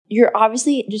you're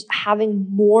obviously just having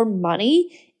more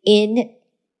money in,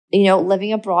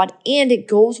 living abroad, and it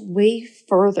goes way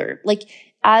further. Like,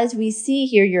 as we see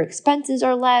here, your expenses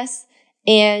are less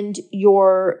and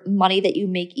your money that you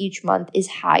make each month is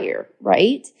higher,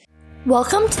 right?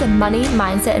 Welcome to the Money,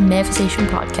 Mindset, and Manifestation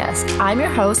Podcast. I'm your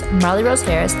host, Marley Rose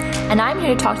Harris, and I'm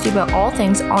here to talk to you about all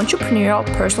things entrepreneurial,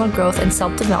 personal growth, and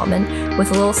self-development with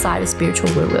a little side of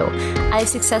spiritual woo-woo. I have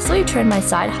successfully turned my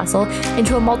side hustle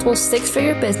into a multiple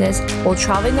six-figure business while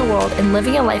traveling the world and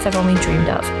living a life I've only dreamed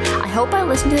of. I hope by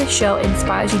listening to this show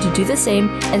inspires you to do the same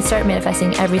and start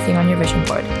manifesting everything on your vision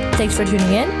board. Thanks for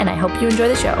tuning in, and I hope you enjoy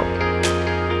the show.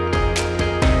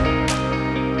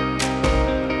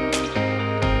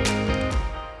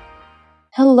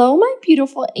 Hello, my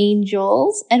beautiful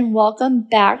angels, and welcome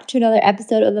back to another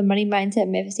episode of the Money, Mindset,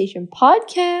 and Manifestation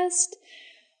Podcast.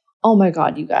 Oh my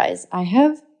God, you guys, I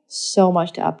have so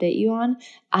much to update you on.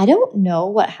 I don't know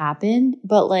what happened,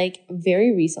 but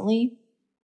very recently,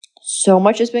 so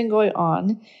much has been going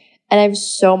on, and I have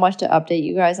so much to update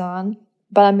you guys on,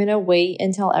 but I'm going to wait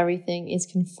until everything is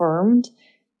confirmed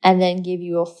and then give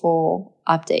you a full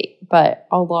update. But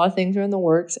a lot of things are in the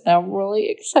works, and I'm really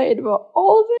excited about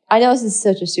all of it. I know this is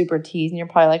such a super tease, and you're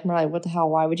probably like, Marley, what the hell?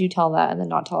 Why would you tell that and then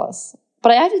not tell us?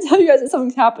 But I have to tell you guys that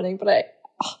something's happening, but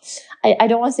I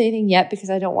don't want to say anything yet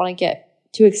because I don't want to get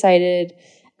too excited,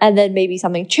 and then maybe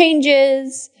something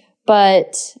changes,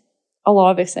 but a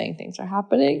lot of exciting things are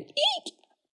happening. Eek!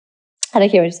 And I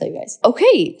can't wait to tell you guys.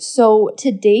 Okay, so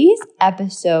today's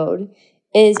episode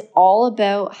is all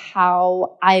about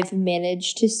how I've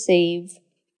managed to save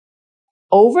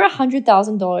over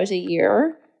 $100,000 a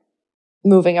year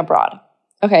moving abroad.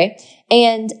 Okay.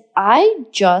 And I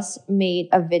just made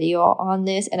a video on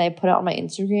this and I put it on my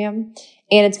Instagram,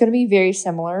 and it's going to be very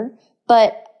similar,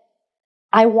 but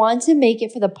I want to make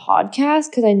it for the podcast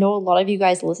because I know a lot of you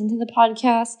guys listen to the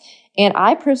podcast, and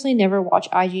I personally never watch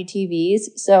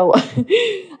IGTVs. So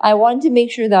I wanted to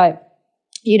make sure that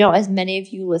as many of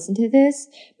you listen to this,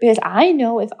 because I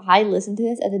know if I listened to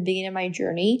this at the beginning of my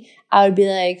journey, I would be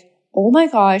like, oh my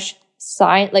gosh,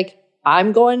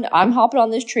 I'm hopping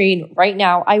on this train right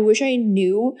now. I wish I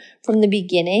knew from the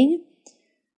beginning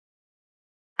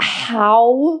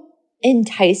how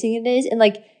enticing it is and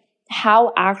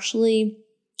how actually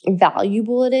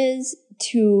valuable it is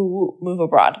to move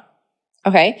abroad.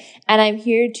 Okay. And I'm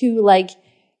here to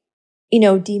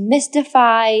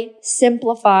demystify,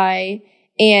 simplify,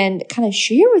 and kind of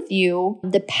share with you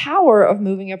the power of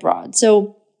moving abroad.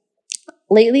 So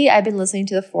lately I've been listening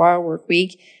to the 4-Hour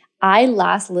Workweek. I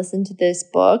last listened to this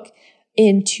book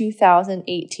in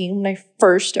 2018 when I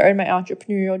first started my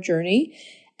entrepreneurial journey.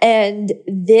 And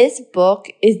this book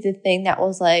is the thing that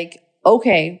was like,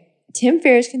 okay, Tim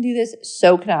Ferriss can do this,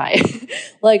 so can I.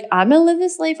 I'm going to live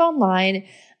this life online.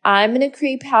 I'm going to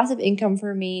create passive income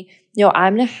for me.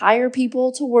 I'm going to hire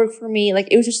people to work for me.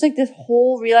 It was just this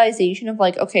whole realization of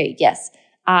okay, yes,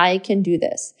 I can do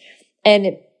this.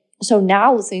 And so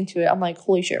now listening to it, I'm like,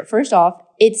 holy shit. First off,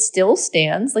 it still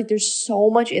stands. There's so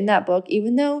much in that book,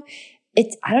 even though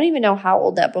I don't even know how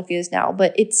old that book is now,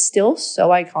 but it's still so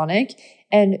iconic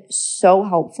and so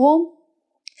helpful.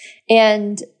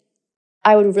 And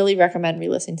I would really recommend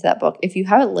re-listening to that book. If you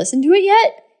haven't listened to it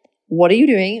yet, what are you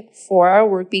doing? 4-Hour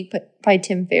Workweek by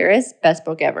Tim Ferriss, best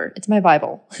book ever. It's my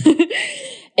Bible.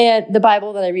 And the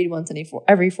Bible that I read once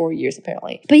every 4 years,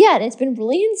 apparently. But yeah, it's been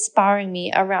really inspiring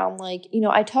me around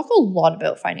I talk a lot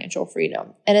about financial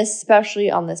freedom, and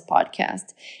especially on this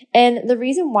podcast. And the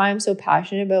reason why I'm so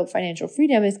passionate about financial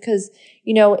freedom is because,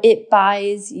 it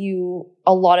buys you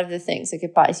a lot of the things.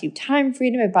 It buys you time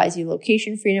freedom. It buys you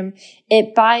location freedom.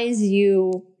 It buys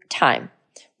you time,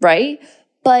 right?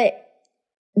 But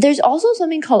there's also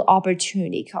something called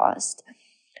opportunity cost.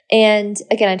 And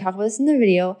again, I talk about this in the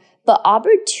video, but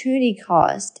opportunity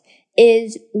cost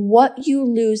is what you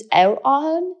lose out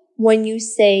on when you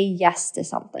say yes to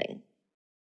something.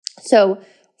 So,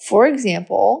 for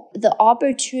example, the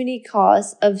opportunity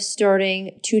cost of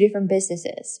starting 2 different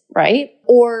businesses, right?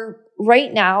 Or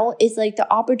right now is the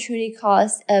opportunity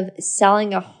cost of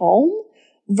selling a home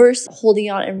versus holding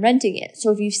on and renting it.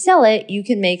 So if you sell it, you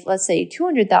can make, let's say,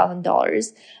 $200,000,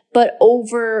 but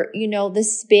over, the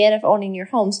span of owning your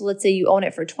home. So let's say you own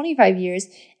it for 25 years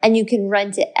and you can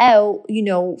rent it out,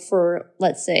 for,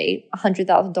 let's say,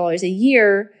 $100,000 a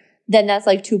year, then that's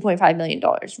 $2.5 million,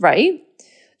 right?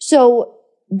 So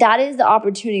that is the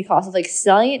opportunity cost of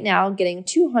selling it now, getting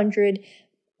 200,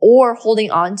 or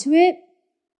holding on to it.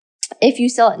 If you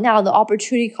sell it now, the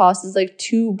opportunity cost is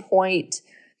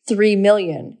 $2.3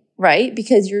 million, right?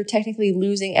 Because you're technically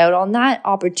losing out on that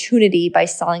opportunity by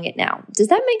selling it now. Does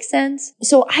that make sense?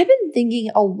 So I've been thinking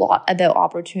a lot about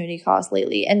opportunity cost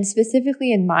lately, and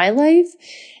specifically in my life.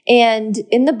 And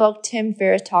in the book, Tim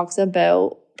Ferriss talks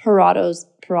about Pareto's,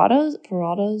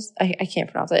 I can't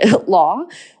pronounce it, law,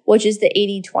 which is the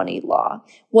 80-20 law,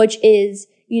 which is,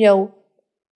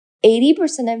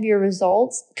 80% of your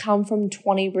results come from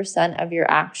 20% of your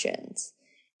actions.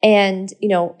 And,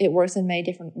 it works in many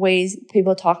different ways.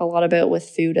 People talk a lot about with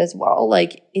food as well,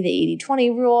 like the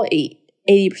 80-20 rule,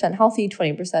 80% healthy,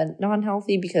 20%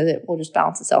 non-healthy, because it will just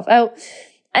balance itself out.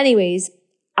 Anyways,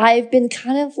 I've been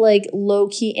kind of like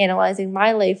low-key analyzing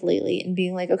my life lately and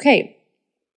being like, okay,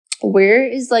 where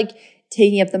is like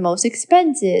taking up the most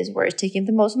expenses? Where is taking up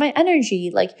the most of my energy?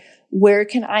 Like, where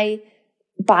can I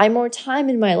buy more time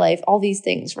in my life? All these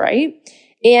things, right?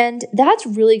 And that's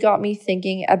really got me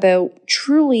thinking about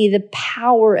truly the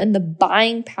power and the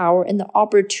buying power and the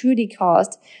opportunity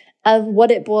cost of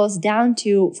what it boils down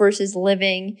to versus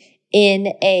living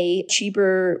in a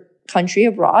cheaper country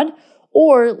abroad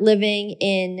or living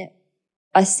in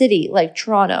a city like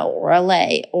Toronto or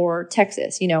LA or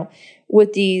Texas,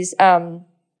 with these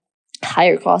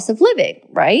higher costs of living,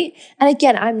 right? And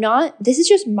again, this is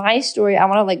just my story. I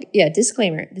want to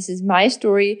disclaimer. This is my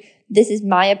story. This is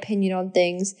my opinion on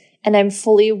things. And I'm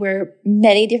fully aware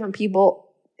many different people,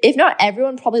 if not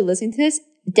everyone probably listening to this,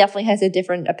 definitely has a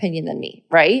different opinion than me,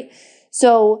 right?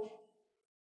 So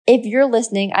if you're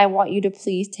listening, I want you to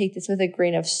please take this with a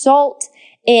grain of salt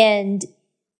and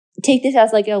take this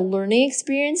as like a learning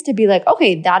experience to be like,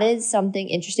 okay, that is something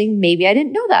interesting. Maybe I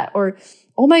didn't know that. Or,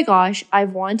 oh my gosh,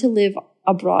 I've wanted to live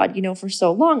abroad, for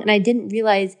so long. And I didn't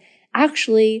realize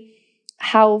actually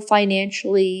how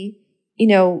financially,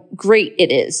 great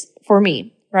it is for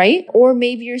me, right? Or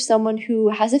maybe you're someone who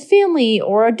has a family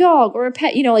or a dog or a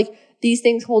pet, like these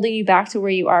things holding you back to where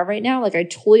you are right now. Like I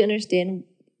totally understand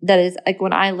that is like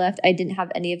when I left, I didn't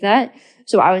have any of that.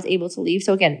 So I was able to leave.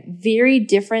 So again, very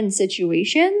different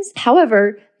situations.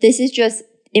 However, this is just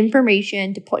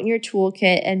information to put in your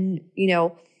toolkit and,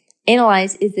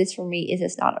 analyze, is this for me? Is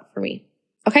this not for me?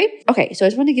 Okay. So I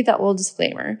just want to give that little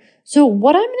disclaimer. So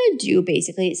what I'm going to do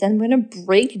basically is I'm going to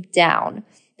break down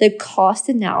the cost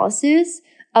analysis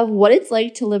of what it's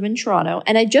like to live in Toronto.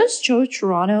 And I just chose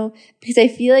Toronto because I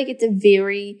feel like it's a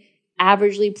very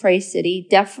averagely priced city,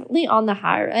 definitely on the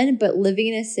higher end, but living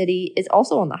in a city is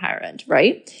also on the higher end,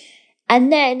 right?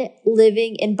 And then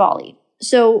living in Bali.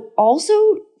 So also,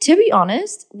 to be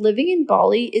honest, living in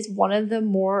Bali is one of the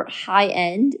more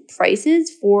high-end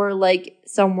prices for like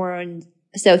somewhere in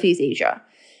Southeast Asia.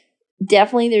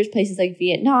 Definitely there's places like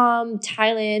Vietnam,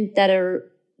 Thailand that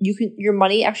your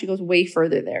money actually goes way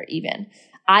further there even.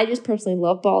 I just personally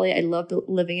love Bali. I love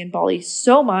living in Bali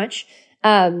so much.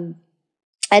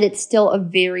 And it's still a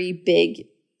very big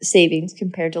savings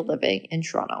compared to living in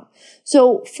Toronto.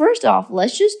 So first off,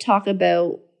 let's just talk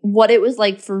about what it was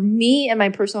like for me and my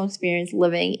personal experience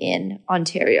living in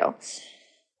Ontario.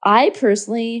 I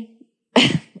personally,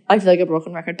 I feel like a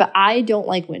broken record, but I don't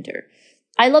like winter.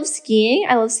 I love skiing.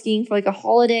 I love skiing for like a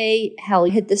holiday. Hell,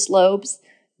 you hit the slopes.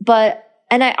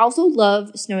 And I also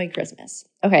love snowy Christmas.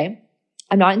 Okay.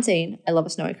 I'm not insane. I love a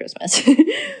snowy Christmas.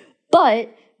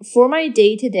 But for my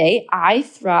day-to-day, I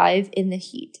thrive in the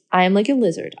heat. I am like a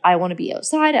lizard. I want to be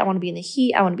outside. I want to be in the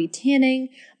heat. I want to be tanning.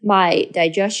 My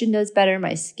digestion does better.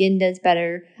 My skin does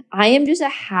better. I am just a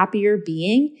happier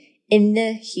being in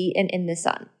the heat and in the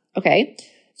sun. Okay.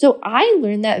 So I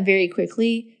learned that very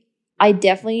quickly. I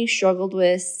definitely struggled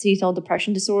with seasonal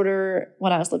depression disorder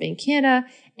when I was living in Canada.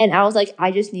 And I was like,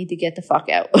 I just need to get the fuck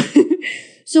out.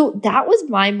 So that was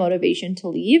my motivation to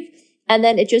leave. And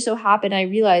then it just so happened I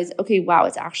realized, okay, wow,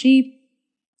 it's actually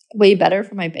way better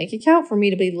for my bank account for me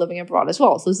to be living abroad as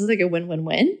well. So this is like a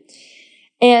win-win-win.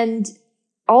 And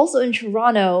also in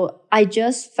Toronto, I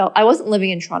just felt, I wasn't living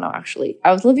in Toronto actually.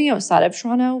 I was living outside of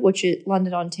Toronto, which is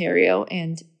London, Ontario,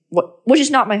 and which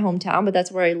is not my hometown, but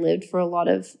that's where I lived for a lot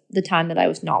of the time that I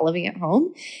was not living at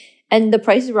home. And the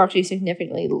prices were actually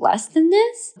significantly less than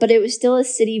this, but it was still a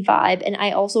city vibe. And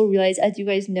I also realized, as you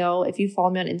guys know, if you follow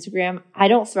me on Instagram, I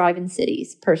don't thrive in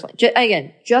cities personally.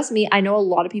 Just me. I know a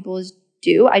lot of people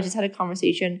do. I just had a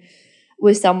conversation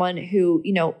with someone who,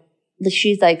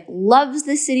 she's like, loves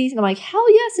the cities. And I'm like, hell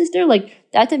yeah, sister. Like,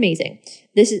 that's amazing.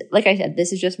 This is, like I said,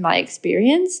 this is just my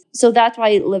experience. So that's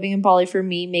why living in Bali for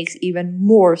me makes even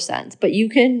more sense. But you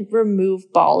can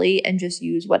remove Bali and just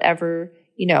use whatever,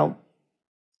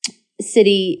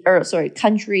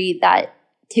 country that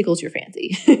tickles your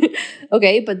fancy.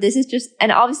 Okay. But this is just,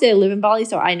 and obviously I live in Bali,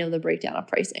 so I know the breakdown of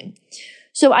pricing.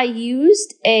 So I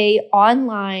used a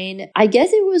online, I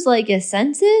guess it was like a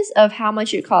census of how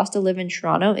much it cost to live in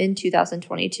Toronto in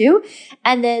 2022.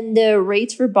 And then the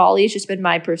rates for Bali has just been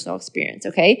my personal experience,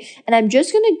 okay? And I'm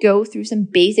just going to go through some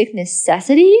basic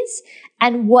necessities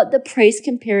and what the price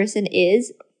comparison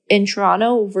is in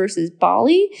Toronto versus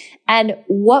Bali and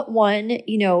what one,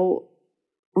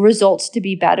 results to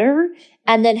be better,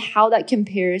 and then how that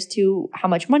compares to how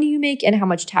much money you make and how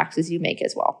much taxes you make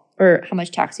as well, or how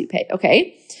much tax you pay,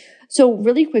 okay? So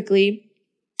really quickly,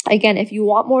 again, if you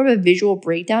want more of a visual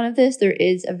breakdown of this, there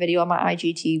is a video on my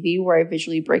IGTV where I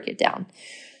visually break it down.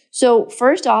 So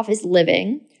first off is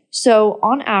living. So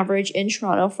on average in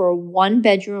Toronto for a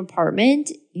 1-bedroom apartment,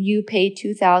 you pay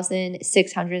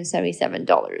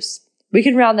 $2,677. We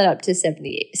can round that up to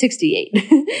 68.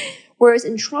 Whereas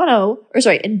in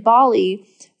Bali,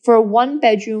 for a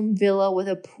 1-bedroom villa with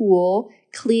a pool,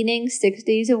 cleaning 6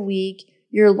 days a week,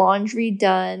 your laundry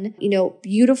done,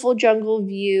 beautiful jungle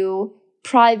view,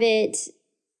 private,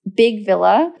 big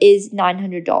villa is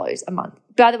 $900 a month.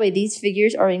 By the way, these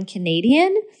figures are in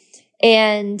Canadian,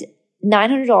 and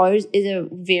 $900 is a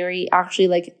very actually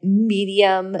like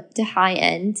medium to high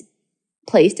end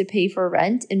place to pay for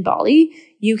rent in Bali.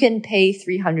 You can pay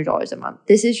 $300 a month.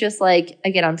 This is just like,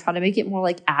 again, I'm trying to make it more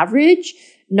like average,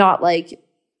 not like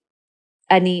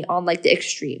any on like the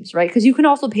extremes, right? Because you can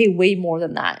also pay way more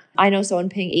than that. I know someone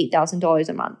paying $8,000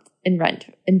 a month in rent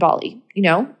in Bali,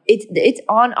 It's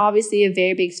on obviously a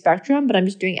very big spectrum, but I'm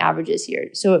just doing averages here.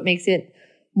 So it makes it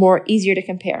more easier to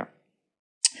compare.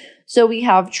 So we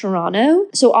have Toronto.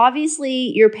 So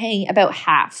obviously you're paying about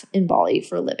half in Bali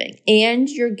for living, and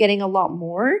you're getting a lot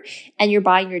more, and you're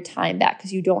buying your time back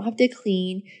because you don't have to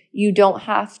clean. You don't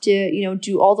have to,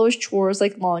 do all those chores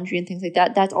like laundry and things like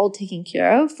that. That's all taken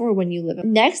care of for when you live.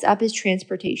 Next up is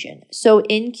transportation. So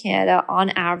in Canada, on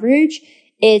average,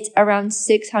 it's around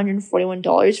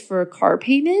 $641 for a car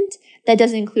payment. That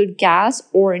doesn't include gas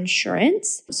or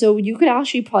insurance. So you could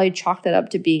actually probably chalk that up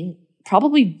to being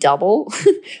probably double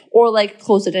or like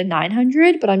closer to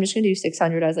 900, but I'm just going to do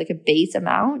 600 as like a base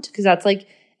amount because that's like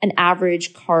an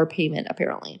average car payment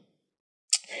apparently.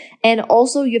 And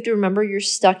also you have to remember you're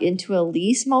stuck into a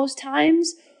lease most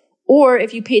times, or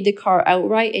if you paid the car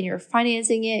outright and you're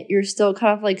financing it, you're still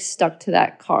kind of like stuck to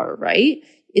that car, right?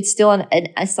 It's still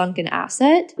a sunken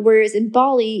asset. Whereas in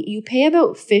Bali, you pay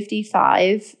about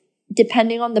 $55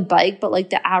 depending on the bike, but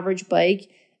like the average bike,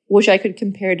 which I could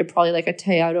compare to probably like a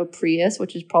Toyota Prius,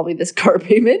 which is probably this car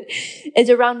payment, is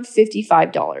around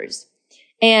 $55.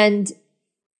 And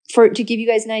to give you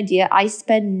guys an idea, I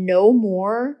spend no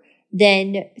more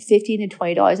than $15 to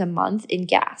 $20 a month in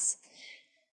gas.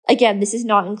 Again, this is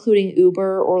not including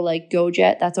Uber or like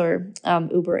GoJet. That's our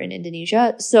Uber in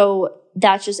Indonesia. So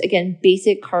that's just, again,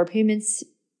 basic car payments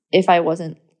if I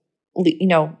wasn't,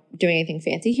 doing anything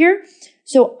fancy here.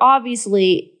 So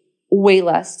obviously way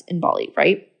less in Bali,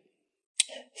 right?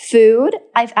 Food,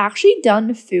 I've actually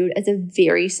done food as a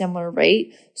very similar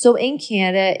rate. So in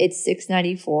Canada, it's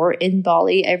 $6.94. In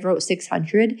Bali, I wrote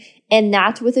 $600, and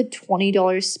that's with a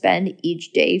 $20 spend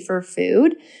each day for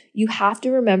food. You have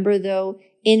to remember though,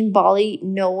 in Bali,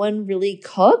 no one really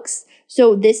cooks.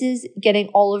 So this is getting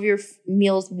all of your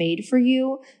meals made for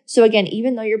you. So again,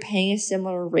 even though you're paying a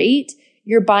similar rate,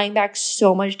 you're buying back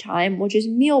so much time, which is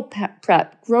meal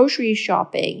prep, grocery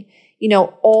shopping,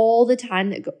 all the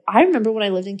time I remember when I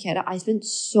lived in Canada, I spent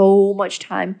so much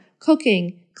time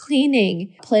cooking,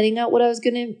 cleaning, planning out what I was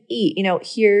going to eat.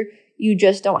 Here you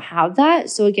just don't have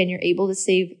that. So again, you're able to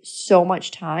save so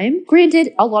much time.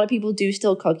 Granted, a lot of people do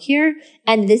still cook here,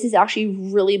 and this is actually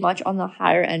really much on the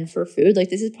higher end for food.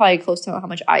 Like this is probably close to how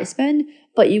much I spend,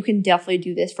 but you can definitely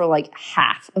do this for like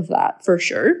half of that for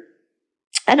sure.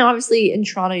 And obviously in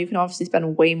Toronto, you can obviously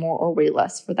spend way more or way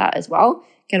less for that as well.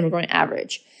 Again, we're going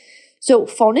average. So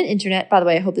phone and internet, by the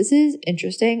way, I hope this is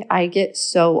interesting. I get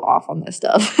so off on this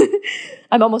stuff.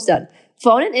 I'm almost done.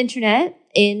 Phone and internet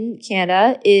in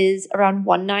Canada is around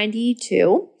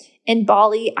 $192. In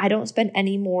Bali, I don't spend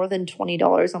any more than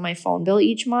 $20 on my phone bill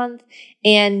each month.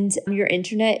 And your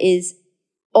internet is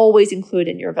always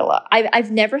included in your villa. I've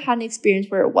never had an experience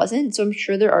where it wasn't, so I'm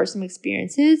sure there are some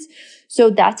experiences. So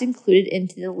that's included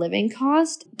into the living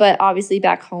cost, but obviously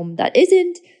back home that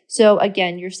isn't. So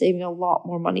again, you're saving a lot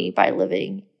more money by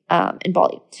living in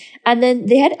Bali. And then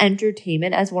they had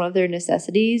entertainment as one of their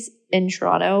necessities in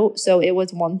Toronto. So it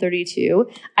was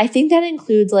 $132. I think that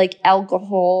includes like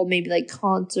alcohol, maybe like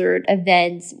concert,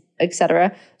 events,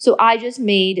 etc. So I just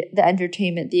made the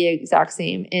entertainment the exact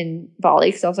same in Bali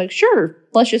because I was like, sure,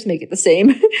 let's just make it the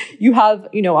same. You have,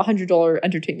 $100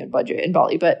 entertainment budget in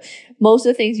Bali, but most of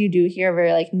the things you do here are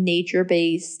very like nature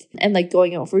based and like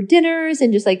going out for dinners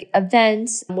and just like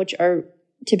events, which are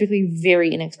typically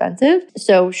very inexpensive.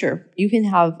 So sure, you can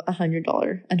have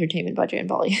 $100 entertainment budget in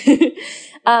Bali.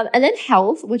 And then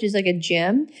health, which is like a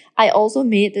gym. I also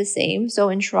made it the same. So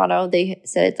in Toronto, they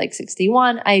said it's like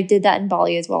 61. I did that in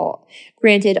Bali as well.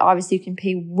 Granted, obviously you can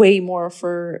pay way more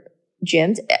for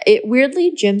gyms.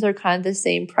 Weirdly, gyms are kind of the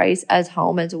same price as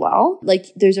home as well. Like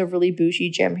there's a really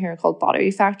bougie gym here called Pottery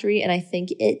Factory. And I think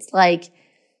it's like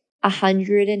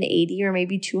 $180 or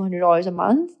maybe $200 a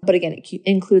month. But again, it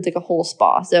includes like a whole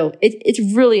spa. So it's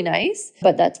really nice,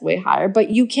 but that's way higher.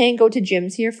 But you can go to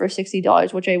gyms here for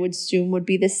 $60, which I would assume would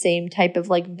be the same type of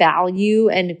like value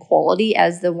and quality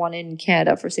as the one in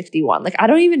Canada for 61. Like I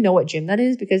don't even know what gym that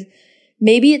is because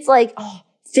maybe it's like,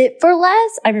 Fit for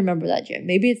Less. I remember that gym.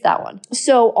 Maybe it's that one.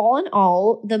 So all in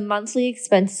all, the monthly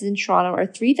expenses in Toronto are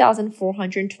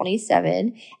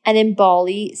 $3,427 and in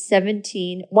Bali,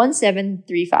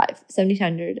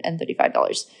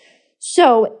 $1,735.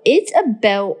 So it's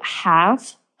about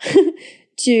half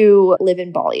to live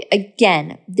in Bali.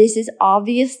 Again, this is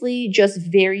obviously just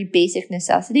very basic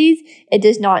necessities. It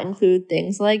does not include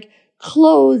things like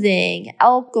clothing,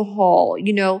 alcohol,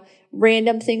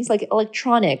 random things like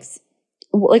electronics,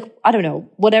 like, I don't know,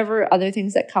 whatever other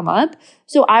things that come up.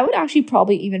 So I would actually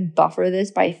probably even buffer this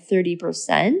by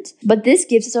 30%. But this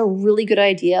gives us a really good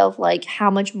idea of like how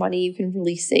much money you can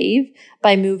really save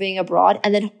by moving abroad,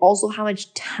 and then also how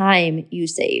much time you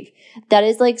save. That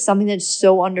is like something that's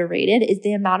so underrated, is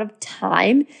the amount of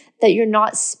time that you're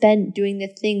not spent doing the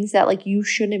things that like you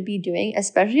shouldn't be doing,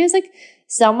 especially as like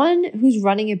someone who's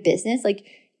running a business. Like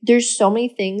there's so many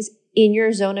things in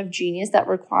your zone of genius that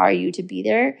require you to be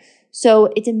there.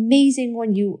 So it's amazing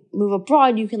when you move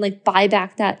abroad, you can like buy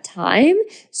back that time.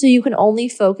 So you can only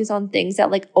focus on things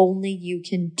that like only you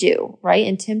can do, right?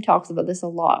 And Tim talks about this a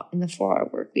lot in the 4-Hour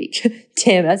Workweek.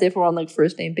 Tim, as if we're on like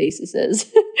first name basis.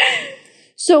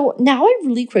 So now I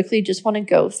really quickly just want to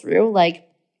go through like,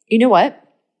 you know what?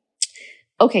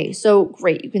 Okay, so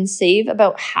great. You can save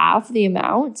about half the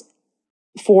amount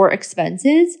for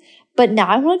expenses. But now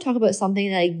I want to talk about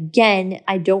something that, again,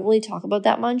 I don't really talk about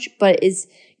that much, but is,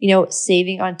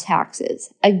 saving on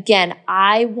taxes. Again,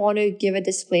 I want to give a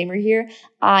disclaimer here.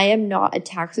 I am not a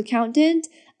tax accountant.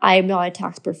 I am not a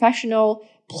tax professional.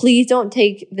 Please don't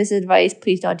take this advice.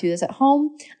 Please don't do this at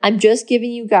home. I'm just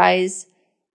giving you guys,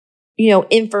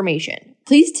 information.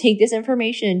 Please take this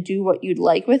information and do what you'd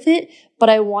like with it. But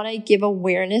I want to give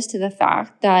awareness to the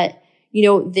fact that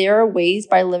there are ways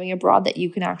by living abroad that you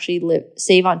can actually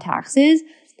save on taxes.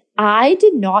 I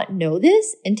did not know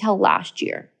this until last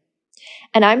year.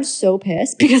 And I'm so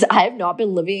pissed because I have not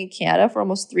been living in Canada for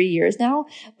almost 3 years now,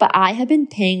 but I have been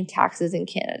paying taxes in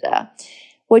Canada,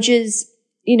 which is,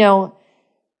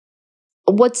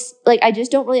 what's like, I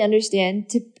just don't really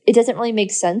understand. It doesn't really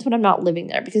make sense when I'm not living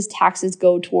there because taxes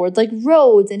go towards like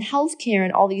roads and healthcare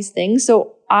and all these things.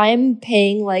 So I'm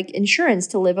paying like insurance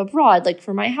to live abroad, like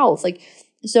for my health. Like,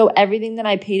 so everything that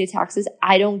I pay to taxes,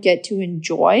 I don't get to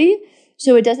enjoy.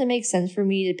 So it doesn't make sense for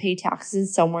me to pay taxes in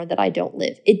somewhere that I don't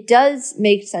live. It does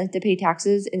make sense to pay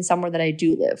taxes in somewhere that I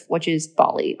do live, which is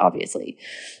Bali, obviously.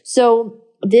 So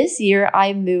this year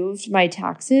I moved my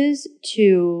taxes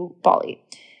to Bali.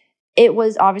 It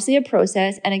was obviously a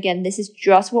process. And again, this is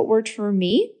just what worked for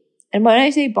me. And when I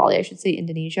say Bali, I should say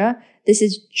Indonesia. This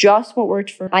is just what worked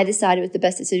for me. I decided it was the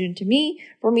best decision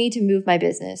for me to move my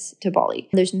business to Bali.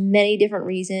 There's many different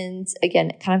reasons,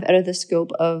 again, kind of out of the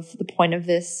scope of the point of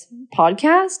this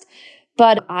podcast.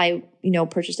 But I,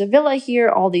 purchased a villa here,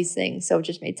 all these things. So it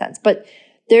just made sense. But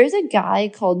there's a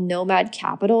guy called Nomad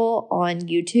Capital on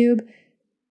YouTube.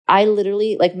 I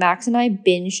literally, like Max and I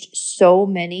binged so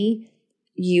many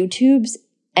YouTubes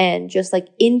and just like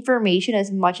information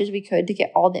as much as we could to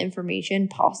get all the information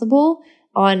possible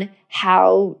on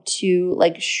how to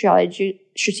like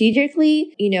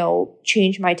strategically,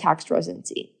 change my tax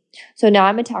residency. So now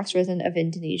I'm a tax resident of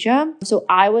Indonesia. So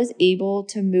I was able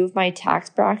to move my tax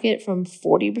bracket from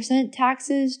 40%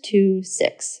 taxes to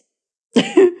 6%.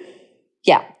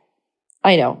 Yeah,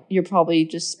 I know. You're probably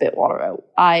just spit water out.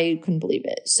 I couldn't believe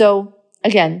it. So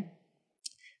again,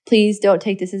 please don't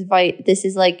take this as advice. This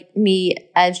is like me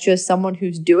as just someone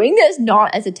who's doing this,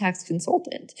 not as a tax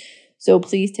consultant. So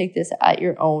please take this at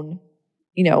your own,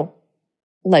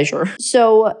 leisure.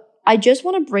 So I just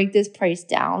want to break this price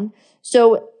down.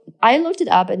 So I looked it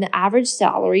up and the average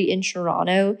salary in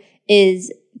Toronto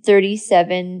is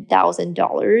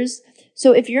 $37,000.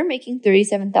 So if you're making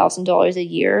 $37,000 a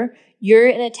year, you're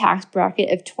in a tax bracket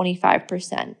of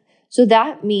 25%. So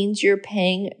that means you're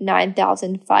paying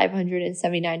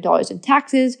 $9,579 in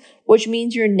taxes, which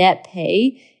means your net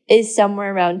pay is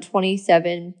somewhere around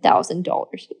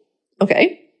 $27,000.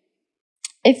 Okay.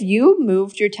 If you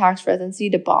moved your tax residency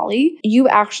to Bali, you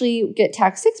actually get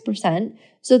taxed 6%.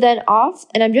 So then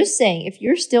and I'm just saying, if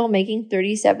you're still making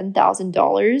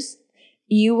 $37,000,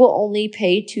 you will only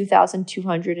pay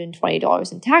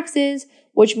 $2,220 in taxes,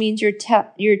 which means your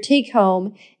take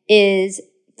home is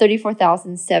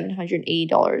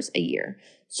 $34,780 a year.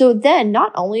 So then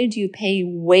not only do you pay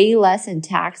way less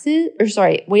expenses,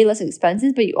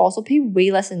 but you also pay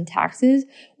way less in taxes,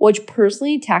 which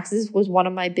personally, taxes was one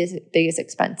of my biggest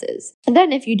expenses. And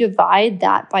then if you divide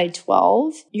that by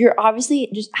 12, you're obviously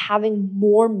just having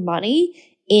more money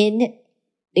in,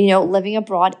 living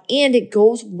abroad, and it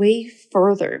goes way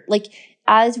further. Like,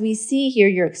 as we see here,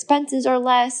 your expenses are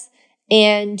less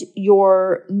and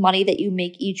your money that you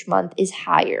make each month is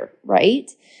higher, right?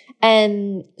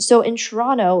 And so in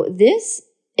Toronto, it's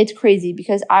crazy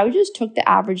because I just took the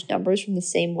average numbers from the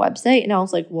same website and I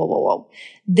was like, whoa.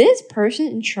 This person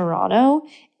in Toronto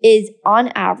is on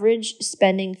average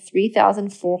spending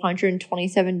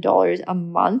 $3,427 a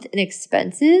month in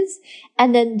expenses.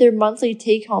 And then their monthly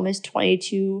take home is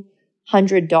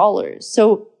 $2,200.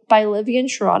 So by living in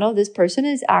Toronto, this person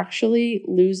is actually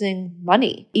losing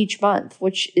money each month,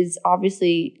 which is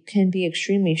obviously can be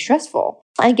extremely stressful.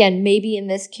 Again, maybe in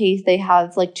this case, they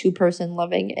have like 2-person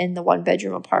living in the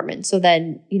 1-bedroom apartment. So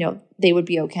then, they would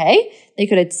be okay. They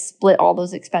could have split all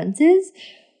those expenses.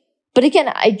 But again,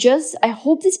 I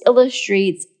hope this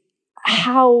illustrates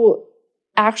how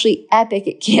actually epic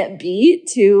it can be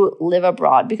to live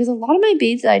abroad. Because a lot of my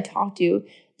babes that I talk to,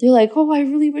 they're like, oh, I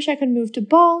really wish I could move to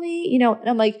Bali, and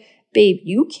I'm like, babe,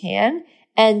 you can.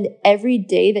 And every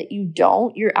day that you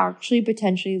don't, you're actually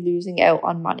potentially losing out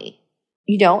on money.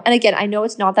 And again, I know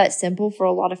it's not that simple for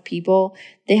a lot of people.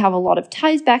 They have a lot of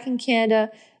ties back in Canada,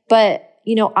 but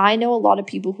I know a lot of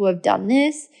people who have done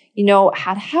this,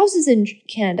 had houses in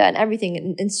Canada and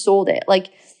everything and sold it. Like,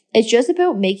 it's just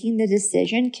about making the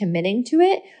decision, committing to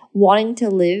it, wanting to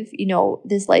live,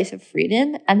 this life of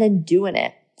freedom, and then doing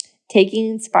it, taking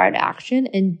inspired action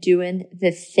and doing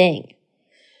the thing.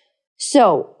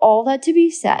 So all that to be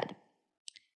said,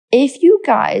 if you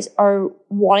guys are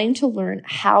wanting to learn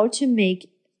how to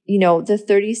make, the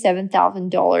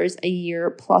 $37,000 a year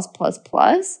plus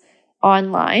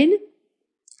online,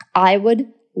 I would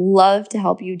love to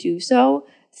help you do so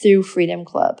through Freedom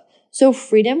Club. So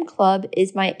Freedom Club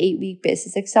is my 8-week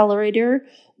business accelerator,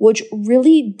 which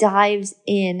really dives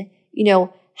in,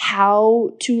 how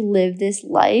to live this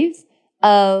life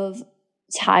of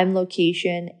time,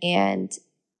 location, and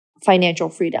financial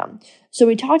freedom. So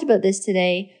we talked about this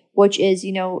today, which is,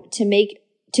 to make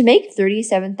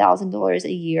 $37,000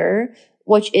 a year,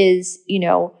 which is,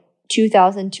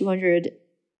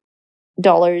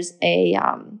 $2,200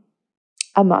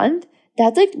 a month.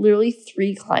 That's like literally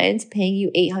 3 clients paying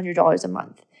you $800 a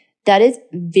month. That is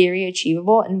very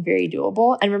achievable and very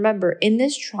doable. And remember, in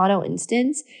this Toronto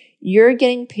instance, you're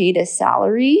getting paid a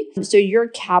salary. So you're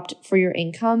capped for your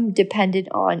income dependent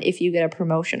on if you get a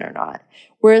promotion or not.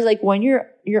 Whereas like when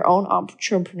you're your own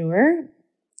entrepreneur,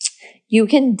 you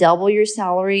can double your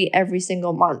salary every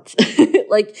single month.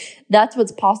 Like, that's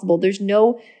what's possible. There's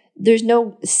no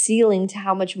ceiling to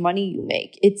how much money you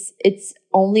make. It's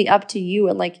only up to you,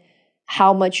 and like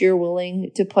how much you're willing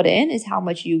to put in is how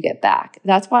much you get back.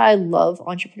 That's why I love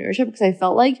entrepreneurship, because I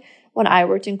felt like when I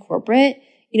worked in corporate,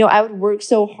 I would work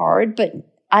so hard, but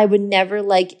I would never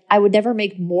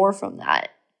make more from that.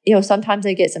 Sometimes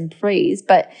I get some praise,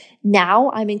 but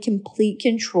now I'm in complete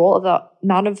control of the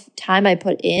amount of time I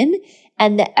put in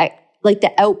and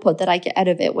the output that I get out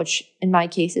of it, which in my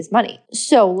case is money.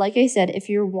 So like I said, if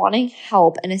you're wanting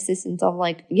help and assistance of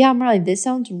like, yeah, Marley, this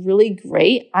sounds really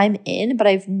great, I'm in, but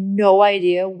I have no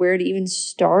idea where to even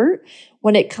start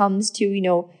when it comes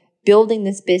to, building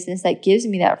this business that gives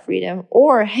me that freedom.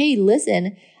 Or, hey,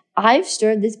 listen, I've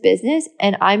started this business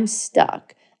and I'm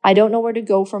stuck. I don't know where to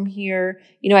go from here.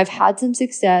 I've had some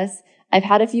success. I've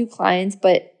had a few clients,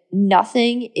 but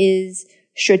nothing is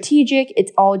strategic.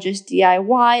 It's all just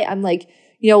DIY. I'm like,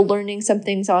 learning some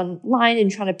things online and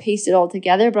trying to paste it all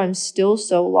together, but I'm still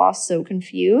so lost, so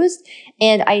confused.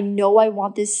 And I know I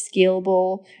want this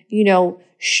scalable,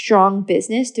 strong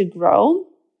business to grow.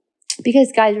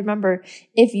 Because guys, remember,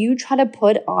 if you try to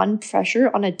put on pressure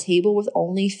on a table with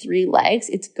only 3 legs,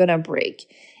 it's gonna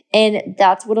break. And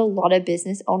that's what a lot of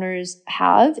business owners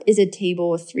have, is a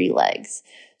table with 3 legs.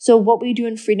 So what we do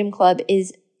in Freedom Club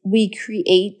is we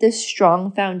create this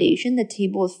strong foundation, the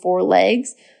table with 4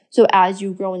 legs. So as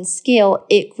you grow and scale,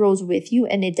 it grows with you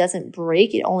and it doesn't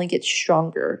break. It only gets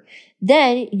stronger.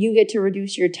 Then you get to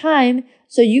reduce your time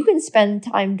so you can spend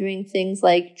time doing things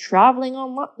like traveling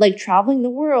the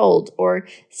world or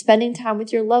spending time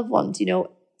with your loved ones.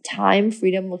 Time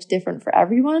freedom looks different for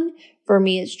everyone. For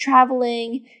me, it's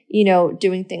traveling,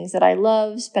 doing things that I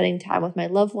love, spending time with my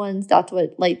loved ones. That's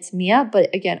what lights me up.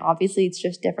 But again, obviously, it's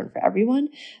just different for everyone.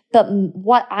 But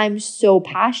what I'm so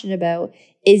passionate about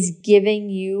is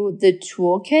giving you the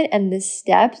toolkit and the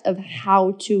steps of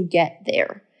how to get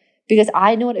there. Because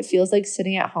I know what it feels like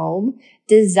sitting at home,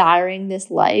 desiring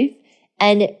this life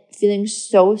and feeling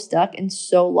so stuck and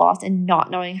so lost and not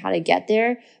knowing how to get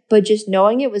there, but just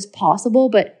knowing it was possible,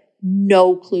 but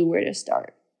no clue where to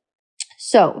start.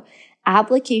 So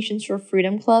applications for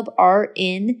Freedom Club are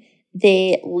in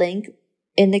the link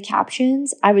in the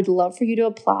captions. I would love for you to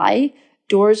apply.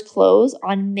 Doors close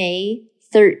on May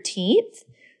 13th.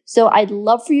 So I'd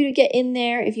love for you to get in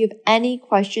there. If you have any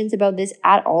questions about this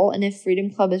at all, and if Freedom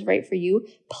Club is right for you,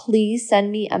 please send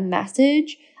me a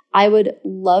message. I would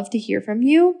love to hear from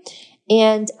you.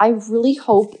 And I really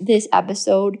hope this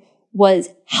episode was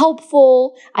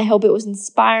helpful. I hope it was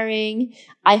inspiring.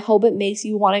 I hope it makes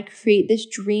you want to create this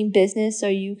dream business so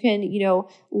you can,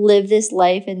 live this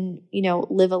life and,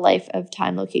 live a life of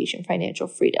time, location, financial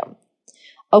freedom.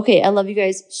 Okay, I love you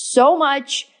guys so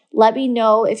much. Let me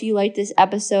know if you liked this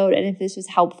episode and if this was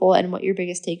helpful and what your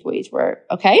biggest takeaways were,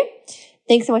 okay?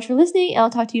 Thanks so much for listening, and I'll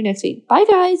talk to you next week. Bye,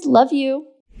 guys. Love you.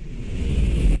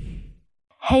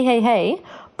 Hey.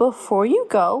 Before you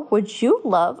go, would you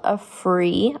love a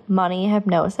free money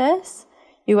hypnosis?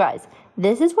 You guys,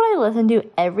 this is what I listen to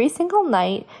every single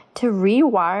night to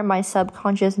rewire my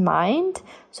subconscious mind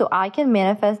so I can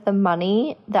manifest the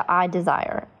money that I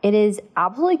desire. It is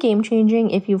absolutely game-changing.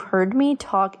 If you've heard me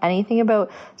talk anything about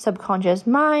subconscious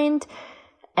mind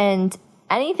and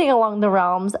anything along the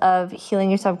realms of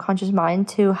healing your subconscious mind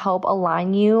to help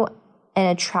align you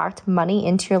and attract money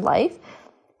into your life,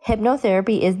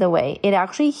 hypnotherapy is the way. It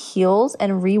actually heals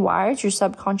and rewires your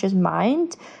subconscious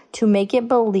mind to make it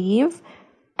believe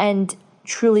and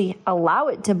truly allow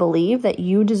it to believe that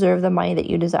you deserve the money that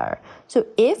you desire. So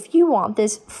if you want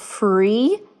this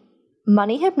free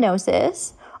money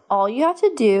hypnosis, all you have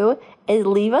to do is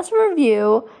leave us a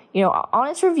review,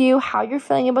 honest review, how you're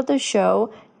feeling about the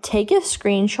show, take a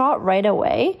screenshot right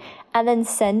away, and then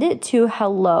send it to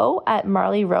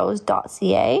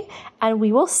hello@marleyrose.ca, and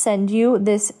we will send you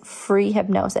this free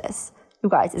hypnosis. You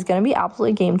guys, it's going to be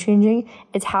absolutely game-changing.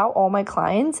 It's how all my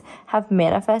clients have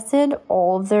manifested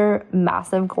all of their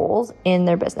massive goals in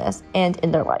their business and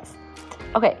in their life.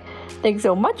 Okay, thanks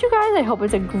so much, you guys. I hope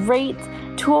it's a great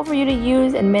tool for you to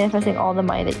use in manifesting all the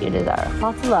money that you desire.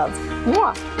 Lots of love.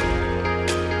 Mwah!